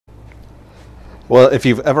Well, if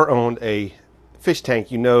you've ever owned a fish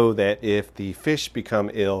tank, you know that if the fish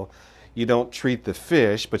become ill, you don't treat the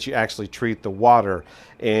fish, but you actually treat the water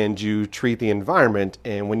and you treat the environment.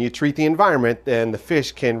 And when you treat the environment, then the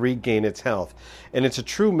fish can regain its health. And it's a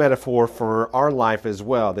true metaphor for our life as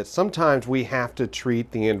well, that sometimes we have to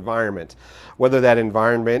treat the environment, whether that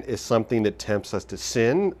environment is something that tempts us to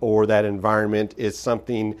sin or that environment is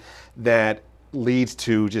something that leads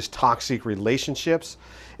to just toxic relationships.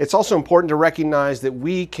 It's also important to recognize that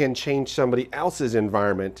we can change somebody else's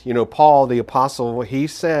environment. You know, Paul the apostle, he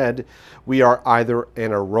said we are either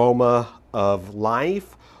an aroma of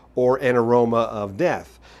life or an aroma of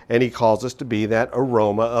death. And he calls us to be that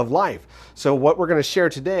aroma of life. So what we're going to share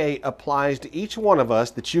today applies to each one of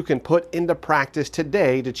us that you can put into practice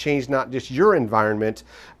today to change not just your environment,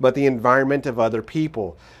 but the environment of other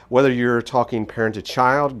people. Whether you're talking parent to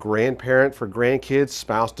child, grandparent for grandkids,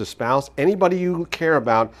 spouse to spouse, anybody you care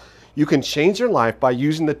about, you can change your life by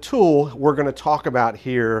using the tool we're going to talk about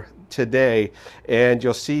here today. And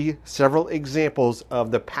you'll see several examples of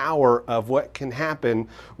the power of what can happen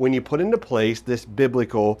when you put into place this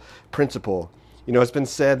biblical principle. You know, it's been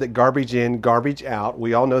said that garbage in, garbage out.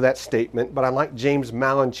 We all know that statement, but I like James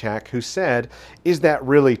Malinchak, who said, is that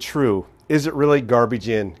really true? Is it really garbage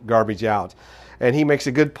in, garbage out? And he makes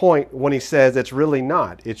a good point when he says it's really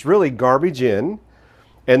not. It's really garbage in,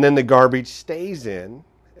 and then the garbage stays in,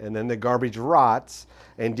 and then the garbage rots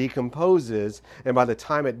and decomposes, and by the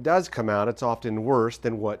time it does come out, it's often worse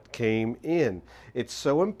than what came in. It's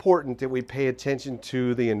so important that we pay attention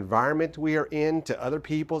to the environment we are in, to other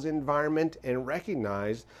people's environment, and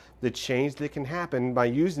recognize the change that can happen by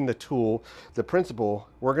using the tool, the principle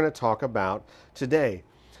we're going to talk about today.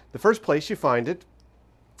 The first place you find it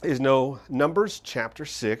is Numbers chapter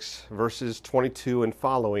 6, verses 22 and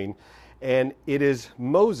following, and it is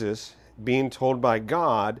Moses being told by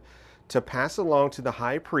God to pass along to the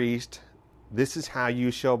high priest, this is how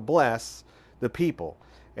you shall bless the people.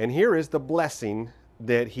 And here is the blessing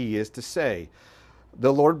that he is to say.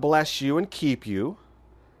 The Lord bless you and keep you.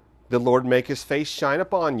 The Lord make his face shine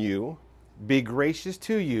upon you, be gracious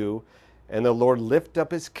to you, and the Lord lift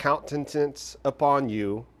up his countenance upon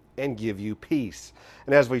you and give you peace.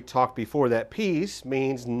 And as we talked before, that peace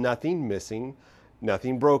means nothing missing,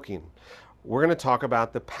 nothing broken. We're going to talk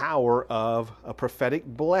about the power of a prophetic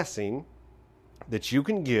blessing that you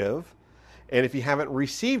can give. And if you haven't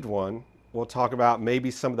received one, we'll talk about maybe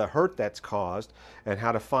some of the hurt that's caused and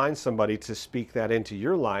how to find somebody to speak that into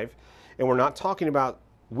your life. And we're not talking about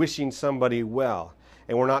wishing somebody well.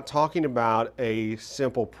 And we're not talking about a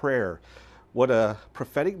simple prayer. What a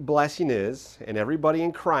prophetic blessing is, and everybody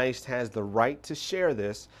in Christ has the right to share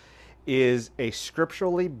this, is a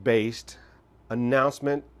scripturally based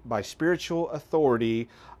announcement by spiritual authority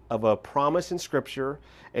of a promise in Scripture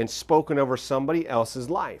and spoken over somebody else's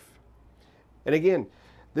life. And again,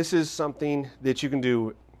 this is something that you can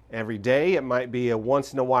do every day. It might be a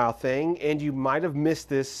once in a while thing, and you might have missed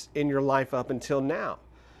this in your life up until now.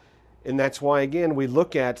 And that's why, again, we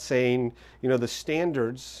look at saying, you know, the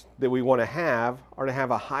standards that we want to have are to have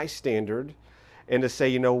a high standard and to say,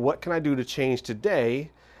 you know, what can I do to change today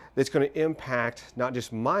that's going to impact not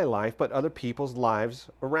just my life, but other people's lives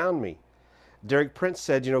around me. Derek Prince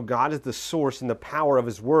said, you know, God is the source and the power of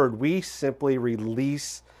his word. We simply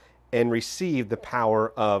release and receive the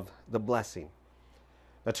power of the blessing.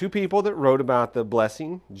 Now, two people that wrote about the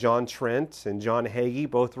blessing, John Trent and John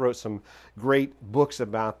Hagee, both wrote some great books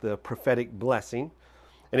about the prophetic blessing.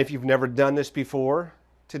 And if you've never done this before,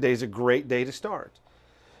 today's a great day to start.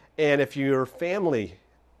 And if your family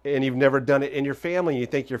and you've never done it in your family, you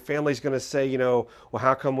think your family's going to say, you know, well,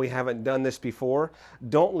 how come we haven't done this before?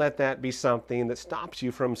 Don't let that be something that stops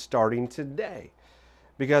you from starting today.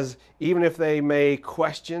 Because even if they may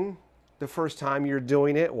question the first time you're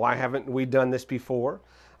doing it, why haven't we done this before?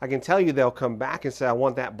 I can tell you they'll come back and say, I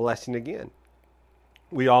want that blessing again.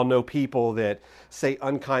 We all know people that say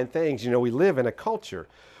unkind things. You know, we live in a culture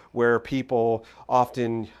where people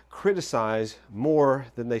often criticize more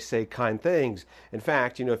than they say kind things. In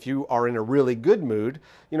fact, you know, if you are in a really good mood,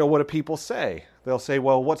 you know, what do people say? They'll say,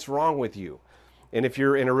 well, what's wrong with you? And if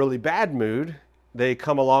you're in a really bad mood, they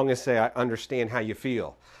come along and say, I understand how you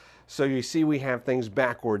feel. So you see, we have things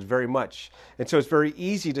backwards very much. And so it's very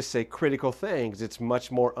easy to say critical things. It's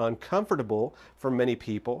much more uncomfortable for many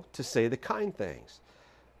people to say the kind things.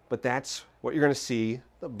 But that's what you're going to see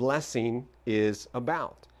the blessing is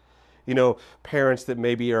about. You know, parents that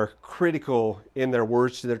maybe are critical in their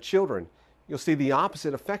words to their children, you'll see the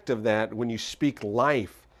opposite effect of that when you speak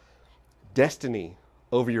life, destiny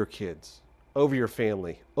over your kids, over your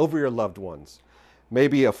family, over your loved ones.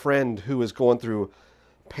 Maybe a friend who is going through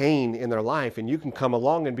pain in their life, and you can come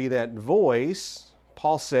along and be that voice.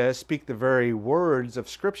 Paul says, speak the very words of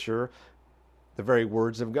Scripture, the very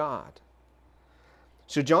words of God.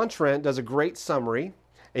 So John Trent does a great summary,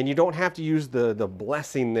 and you don't have to use the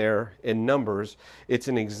blessing there in Numbers. It's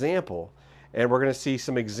an example, and we're going to see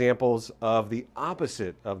some examples of the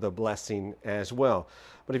opposite of the blessing as well.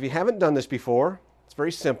 But if you haven't done this before, it's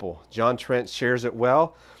very simple. John Trent shares it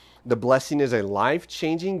well. The blessing is a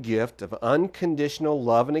life-changing gift of unconditional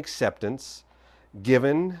love and acceptance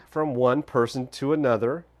given from one person to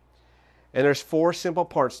another. And there's 4 simple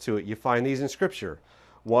parts to it. You find these in Scripture.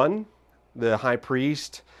 1, the high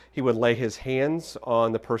priest, he would lay his hands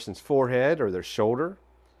on the person's forehead or their shoulder.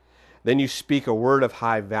 Then you speak a word of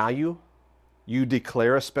high value. You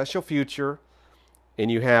declare a special future,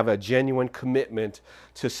 and you have a genuine commitment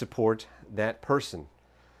to support that person.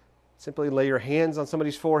 Simply lay your hands on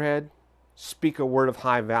somebody's forehead, speak a word of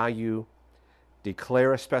high value,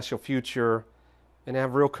 declare a special future, and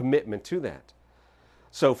have real commitment to that.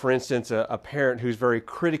 So, for instance, a parent who's very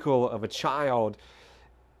critical of a child,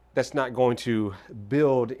 that's not going to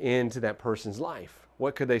build into that person's life.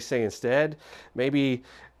 What could they say instead? Maybe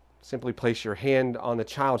simply place your hand on the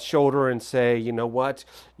child's shoulder and say, you know what?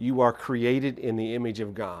 You are created in the image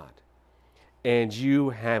of God, and you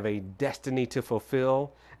have a destiny to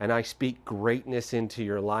fulfill, and I speak greatness into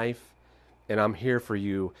your life, and I'm here for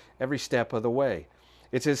you every step of the way.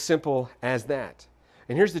 It's as simple as that.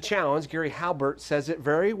 And here's the challenge. Gary Halbert says it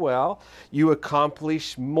very well. You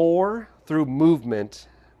accomplish more through movement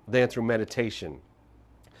than through meditation.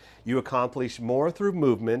 You accomplish more through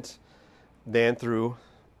movement than through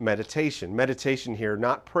meditation. Meditation here,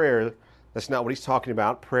 not prayer. That's not what he's talking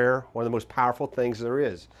about. Prayer, one of the most powerful things there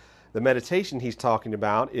is. The meditation he's talking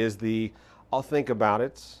about is I'll think about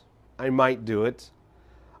it, I might do it,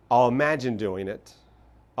 I'll imagine doing it,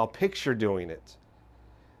 I'll picture doing it.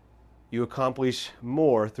 You accomplish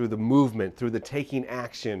more through the movement, through the taking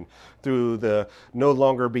action, through the no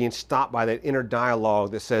longer being stopped by that inner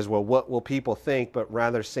dialogue that says, well, what will people think? But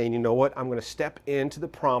rather saying, you know what, I'm going to step into the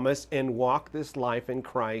promise and walk this life in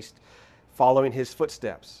Christ, following his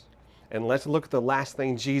footsteps. And let's look at the last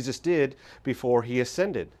thing Jesus did before he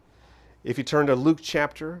ascended. If you turn to Luke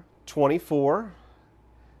chapter 24,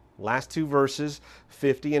 last 2 verses,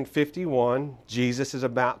 50 and 51, Jesus is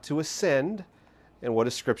about to ascend. And what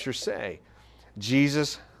does Scripture say?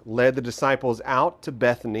 Jesus led the disciples out to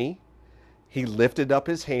Bethany. He lifted up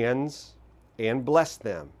his hands and blessed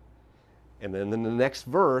them. And then in the next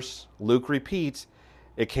verse, Luke repeats,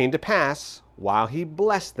 it came to pass, while he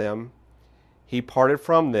blessed them, he parted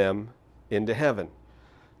from them into heaven.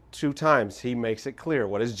 2 times he makes it clear.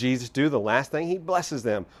 What does Jesus do? The last thing, he blesses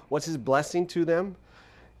them. What's his blessing to them?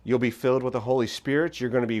 You'll be filled with the Holy Spirit. You're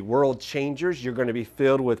going to be world changers. You're going to be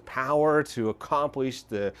filled with power to accomplish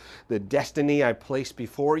the destiny I placed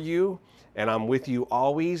before you. And I'm with you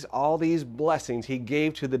always. All these blessings he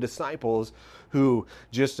gave to the disciples who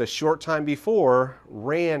just a short time before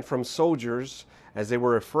ran from soldiers as they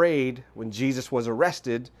were afraid when Jesus was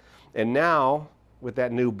arrested. And now, with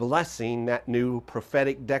that new blessing, that new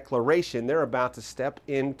prophetic declaration, they're about to step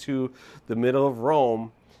into the middle of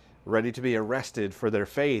Rome, ready to be arrested for their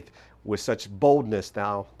faith with such boldness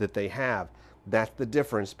now that they have. That's the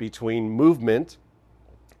difference between movement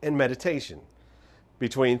and meditation,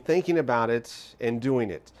 between thinking about it and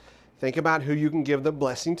doing it. Think about who you can give the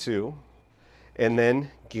blessing to, and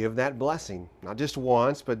then give that blessing. Not just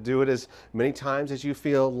once, but do it as many times as you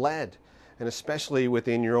feel led, and especially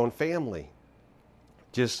within your own family.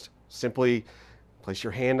 Just simply place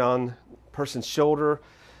your hand on a person's shoulder,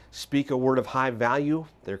 speak a word of high value.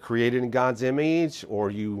 They're created in God's image,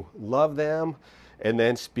 or you love them, and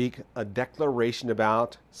then speak a declaration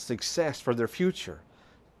about success for their future.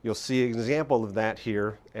 You'll see an example of that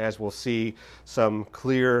here as we'll see some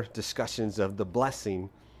clear discussions of the blessing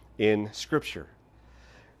in Scripture.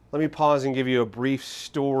 Let me pause and give you a brief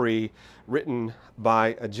story written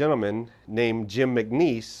by a gentleman named Jim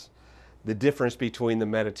McNeese, the difference between the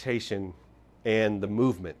meditation and the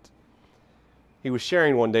movement. He was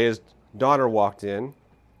sharing one day, his daughter walked in,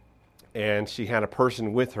 and she had a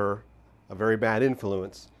person with her, a very bad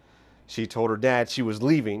influence. She told her dad she was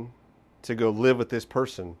leaving to go live with this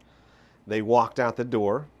person. They walked out the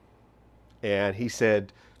door, and he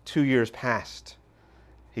said 2 years passed.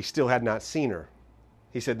 He still had not seen her.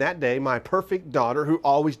 He said, that day, my perfect daughter, who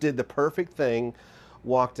always did the perfect thing,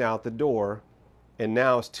 walked out the door, and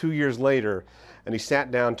now it's 2 years later, and he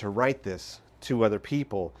sat down to write this to other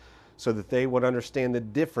people, so that they would understand the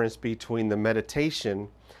difference between the meditation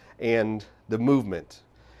and the movement.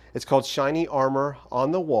 It's called Shiny Armor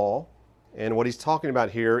on the Wall. And what he's talking about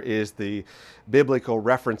here is the biblical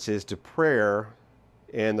references to prayer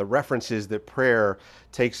and the references that prayer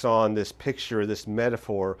takes on this picture, this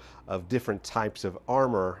metaphor of different types of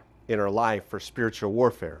armor in our life for spiritual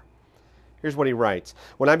warfare. Here's what he writes.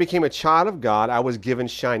 When I became a child of God, I was given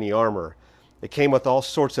shiny armor. It came with all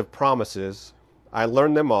sorts of promises. I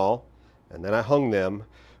learned them all, and then I hung them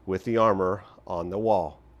with the armor on the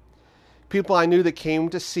wall. People I knew that came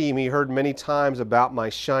to see me heard many times about my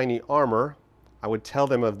shiny armor. I would tell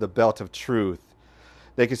them of the belt of truth.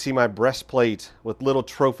 They could see my breastplate with little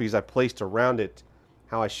trophies I placed around it,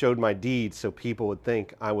 how I showed my deeds so people would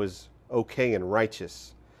think I was okay and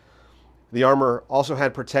righteous. The armor also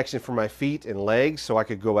had protection for my feet and legs so I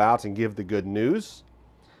could go out and give the good news.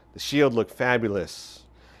 The shield looked fabulous.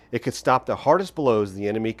 It could stop the hardest blows the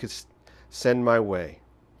enemy could send my way.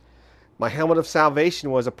 My helmet of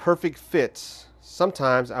salvation was a perfect fit.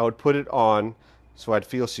 Sometimes I would put it on so I'd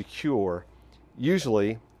feel secure.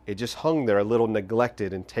 Usually, it just hung there a little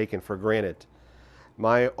neglected and taken for granted.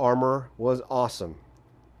 My armor was awesome.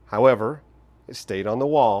 However, it stayed on the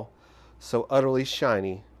wall, so utterly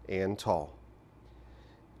shiny and tall.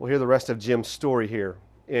 We'll hear the rest of Jim's story here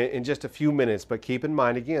in just a few minutes, but keep in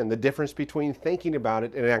mind again the difference between thinking about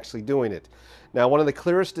it and actually doing it. Now, one of the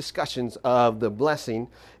clearest discussions of the blessing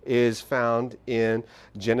is found in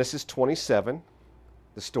Genesis 27,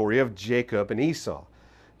 the story of Jacob and Esau.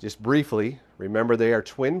 Just briefly, remember they are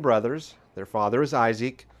twin brothers. Their father is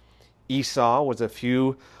Isaac. Esau was a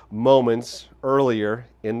few moments earlier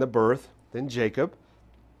in the birth than Jacob.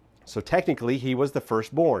 So technically, he was the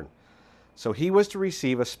firstborn. So he was to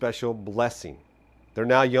receive a special blessing. They're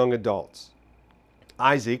now young adults.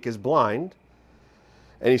 Isaac is blind,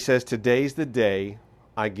 and he says, "Today's the day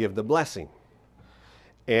I give the blessing."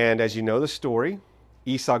 And as you know the story,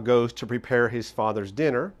 Esau goes to prepare his father's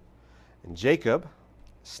dinner, and Jacob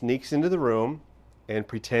sneaks into the room and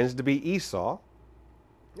pretends to be Esau.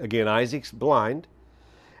 Again, Isaac's blind,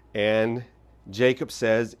 and Jacob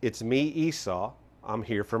says, "It's me, Esau. I'm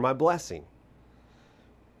here for my blessing."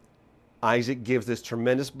 Isaac gives this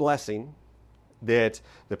tremendous blessing that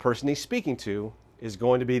the person he's speaking to is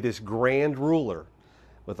going to be this grand ruler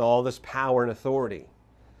with all this power and authority.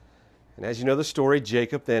 And as you know the story,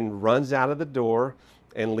 Jacob then runs out of the door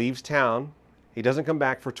and leaves town. He doesn't come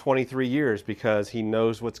back for 23 years because he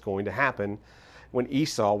knows what's going to happen when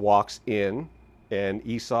Esau walks in, and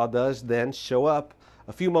Esau does then show up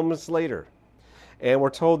a few moments later. And we're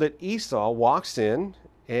told that Esau walks in,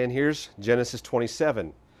 and here's Genesis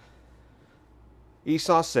 27.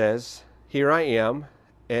 Esau says, "Here I am."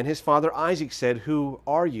 And his father Isaac said, "Who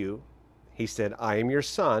are you?" He said, "I am your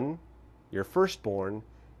son, your firstborn,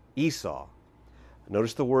 Esau."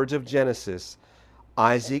 Notice the words of Genesis.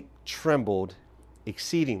 Isaac trembled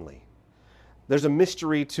exceedingly. There's a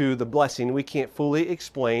mystery to the blessing we can't fully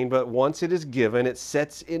explain, but once it is given, it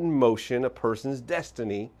sets in motion a person's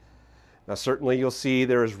destiny. Now, certainly you'll see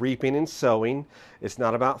there is reaping and sowing. It's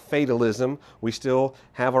not about fatalism. We still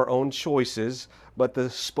have our own choices, but the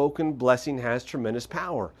spoken blessing has tremendous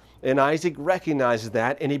power. And Isaac recognizes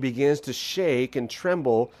that, and he begins to shake and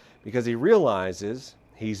tremble because he realizes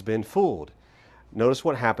he's been fooled. Notice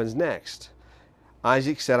what happens next.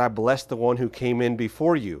 Isaac said, "I bless the one who came in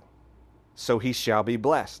before you, so he shall be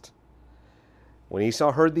blessed." When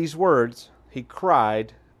Esau heard these words, he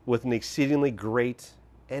cried with an exceedingly great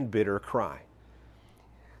and bitter cry.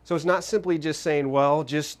 So it's not simply just saying, "Well,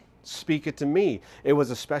 just speak it to me." It was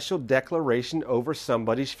a special declaration over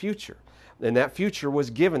somebody's future. And that future was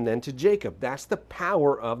given then to Jacob. That's the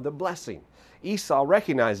power of the blessing. Esau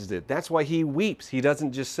recognizes it. That's why he weeps. He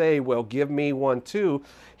doesn't just say, "Well, give me one too."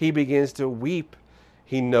 He begins to weep.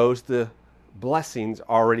 He knows the blessing's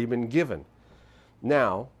already been given.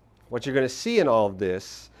 Now, what you're going to see in all of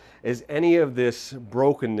this is any of this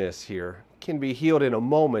brokenness here can be healed in a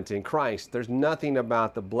moment in Christ. There's nothing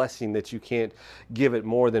about the blessing that you can't give it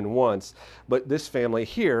more than once. But this family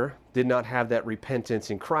here did not have that repentance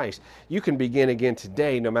in Christ. You can begin again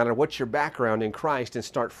today, no matter what your background in Christ, and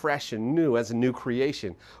start fresh and new as a new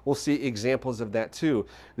creation. We'll see examples of that too.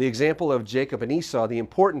 The example of Jacob and Esau, the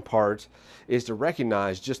important part is to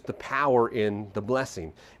recognize just the power in the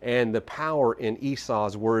blessing and the power in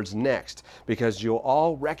Esau's words next, because you'll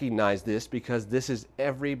all recognize this because this is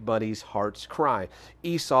everybody's heart's cry.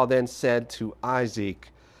 Esau then said to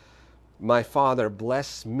Isaac, "My father,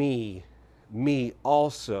 bless me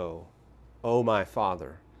also, O my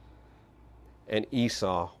father." And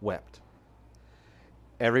Esau wept.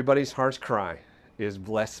 Everybody's heart's cry is,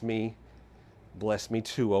 bless me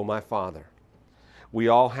too, O my father. We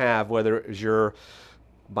all have, whether it's your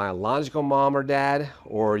biological mom or dad,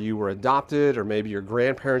 or you were adopted, or maybe your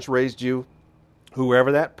grandparents raised you,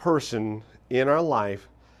 whoever that person in our life,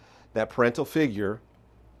 that parental figure,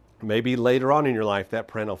 maybe later on in your life, that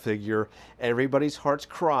parental figure, everybody's heart's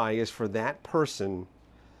cry is for that person.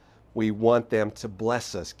 We want them to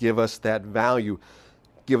bless us, give us that value,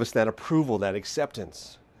 give us that approval, that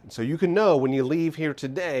acceptance. And so you can know when you leave here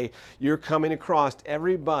today, you're coming across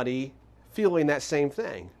everybody feeling that same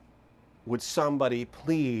thing. Would somebody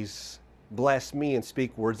please bless me and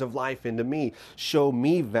speak words of life into me? Show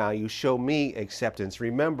me value, show me acceptance.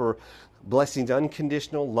 Remember, blessings,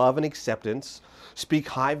 unconditional love and acceptance. Speak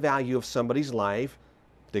high value of somebody's life.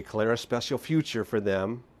 Declare a special future for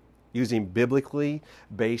them using biblically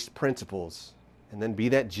based principles. And then be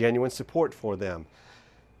that genuine support for them.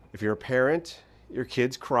 If you're a parent, your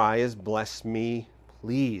kid's cry is, bless me,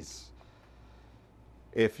 please.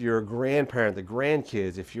 If you're a grandparent, the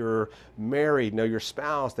grandkids, if you're married, know your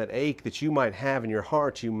spouse, that ache that you might have in your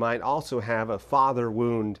heart, you might also have a father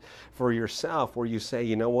wound for yourself where you say,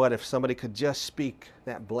 you know what, if somebody could just speak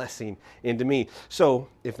that blessing into me. So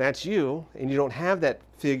if that's you and you don't have that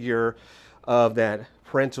figure of that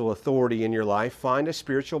parental authority in your life, find a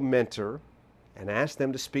spiritual mentor and ask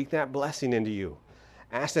them to speak that blessing into you.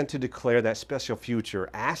 Ask them to declare that special future.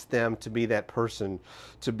 Ask them to be that person,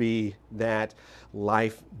 to be that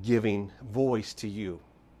life-giving voice to you.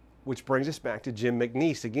 Which brings us back to Jim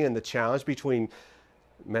McNeese. Again, the challenge between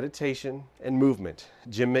meditation and movement.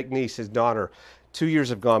 Jim McNeese, his daughter, 2 years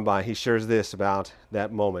have gone by. He shares this about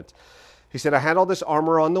that moment. He said, I had all this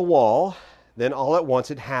armor on the wall. Then all at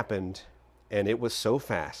once it happened, and it was so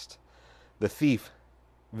fast. The thief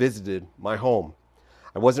visited my home.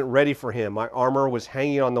 I wasn't ready for him. My armor was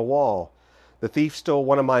hanging on the wall. The thief stole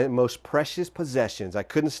one of my most precious possessions. I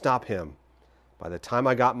couldn't stop him. By the time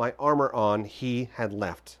I got my armor on, he had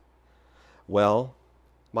left. Well,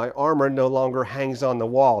 my armor no longer hangs on the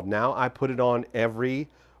wall. Now I put it on every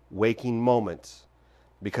waking moment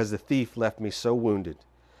because the thief left me so wounded.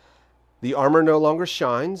 The armor no longer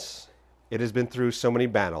shines. It has been through so many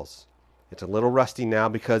battles. It's a little rusty now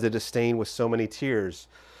because it is stained with so many tears.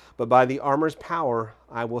 But by the armor's power,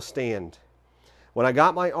 I will stand. When I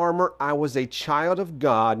got my armor, I was a child of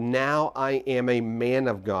God. Now I am a man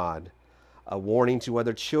of God. A warning to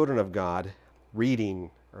other children of God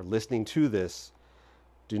reading or listening to this.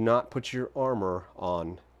 Do not put your armor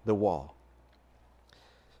on the wall.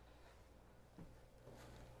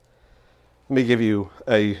 Let me give you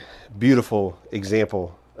a beautiful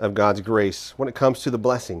example of God's grace when it comes to the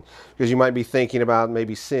blessing, because you might be thinking about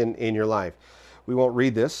maybe sin in your life. We won't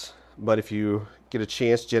read this, but if you get a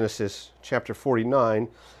chance, Genesis chapter 49,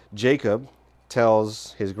 Jacob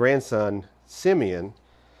tells his grandson Simeon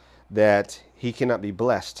that he cannot be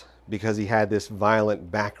blessed because he had this violent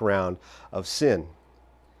background of sin.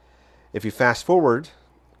 If you fast forward,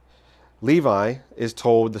 Levi is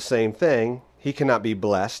told the same thing. He cannot be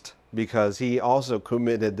blessed because he also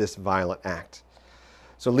committed this violent act.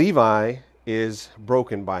 So Levi is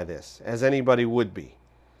broken by this, as anybody would be.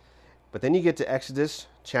 But then you get to Exodus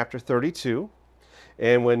chapter 32,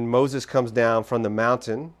 and when Moses comes down from the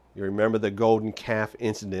mountain, you remember the golden calf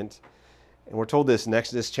incident, and we're told this in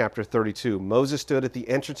Exodus chapter 32. Moses stood at the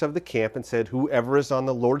entrance of the camp and said, whoever is on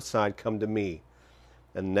the Lord's side, come to me.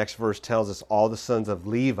 And the next verse tells us all the sons of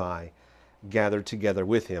Levi gathered together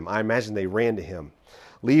with him. I imagine they ran to him.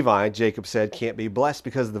 Levi, Jacob said, can't be blessed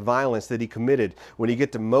because of the violence that he committed. When you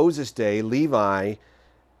get to Moses' day, Levi,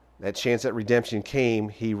 that chance at redemption came,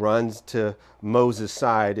 he runs to Moses'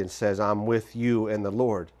 side and says, I'm with you and the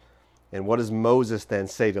Lord. And what does Moses then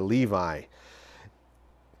say to Levi?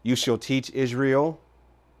 You shall teach Israel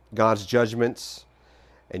God's judgments,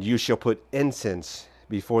 and you shall put incense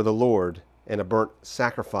before the Lord and a burnt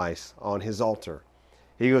sacrifice on his altar.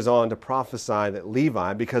 He goes on to prophesy that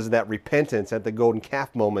Levi, because of that repentance at the golden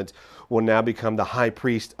calf moment, will now become the high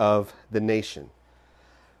priest of the nation.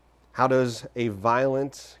 How does a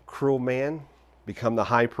violent, cruel man become the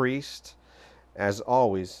high priest? As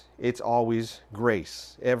always, it's always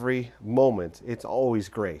grace. Every moment, it's always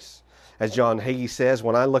grace. As John Hagee says,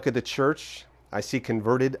 when I look at the church, I see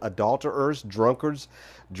converted adulterers, drunkards,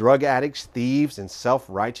 drug addicts, thieves, and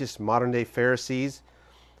self-righteous modern-day Pharisees.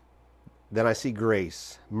 Then I see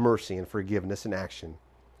grace, mercy, and forgiveness in action.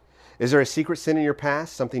 Is there a secret sin in your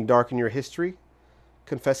past, something dark in your history?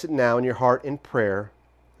 Confess it now in your heart in prayer.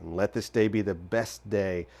 And let this day be the best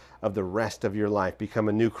day of the rest of your life. Become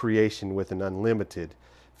a new creation with an unlimited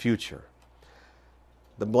future.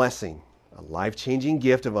 The blessing, a life-changing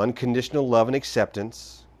gift of unconditional love and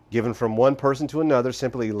acceptance, given from one person to another.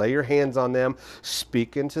 Simply lay your hands on them,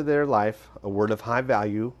 speak into their life a word of high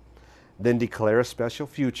value. Then declare a special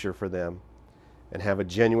future for them and have a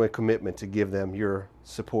genuine commitment to give them your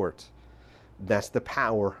support. That's the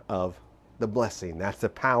power of the blessing. That's the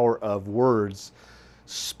power of words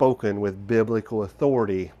spoken with biblical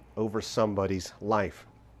authority over somebody's life.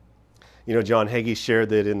 You know, John Hagee shared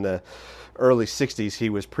that in the early 60s, he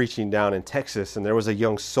was preaching down in Texas, and there was a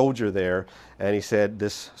young soldier there, and he said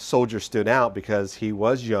this soldier stood out because he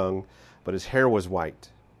was young, but his hair was white.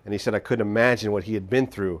 And he said, I couldn't imagine what he had been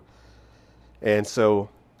through. And so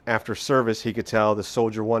after service, he could tell the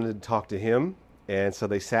soldier wanted to talk to him, and so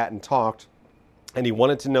they sat and talked, and he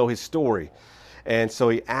wanted to know his story. And so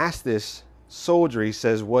he asked this soldier, he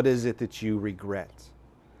says, what is it that you regret?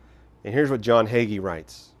 And here's what John Hagee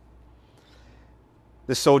writes.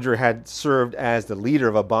 This soldier had served as the leader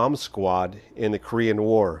of a bomb squad in the Korean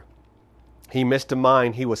War. He missed a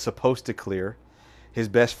mine he was supposed to clear. His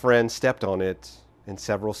best friend stepped on it, and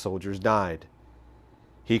several soldiers died.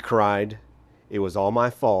 He cried, "It was all my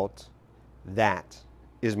fault. That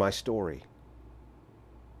is my story."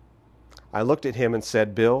 I looked at him and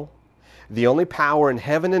said, Bill, the only power in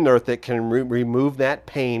heaven and earth that can remove that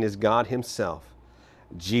pain is God himself.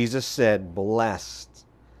 Jesus said, blessed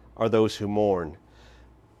are those who mourn,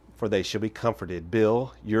 for they shall be comforted.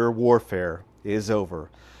 Bill, your warfare is over.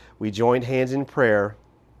 We joined hands in prayer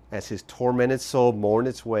as his tormented soul mourned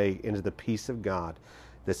its way into the peace of God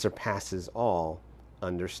that surpasses all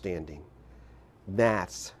understanding.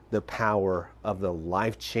 That's the power of the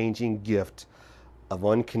life-changing gift of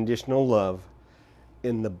unconditional love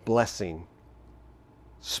in the blessing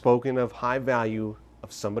spoken of high value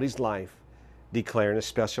of somebody's life, declaring a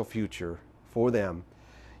special future for them.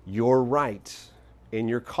 Your right in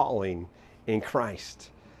your calling in Christ.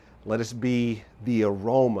 Let us be the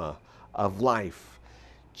aroma of life,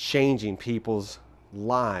 changing people's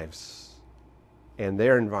lives and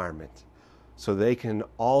their environment so they can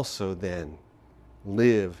also then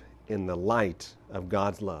live in the light of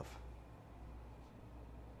God's love.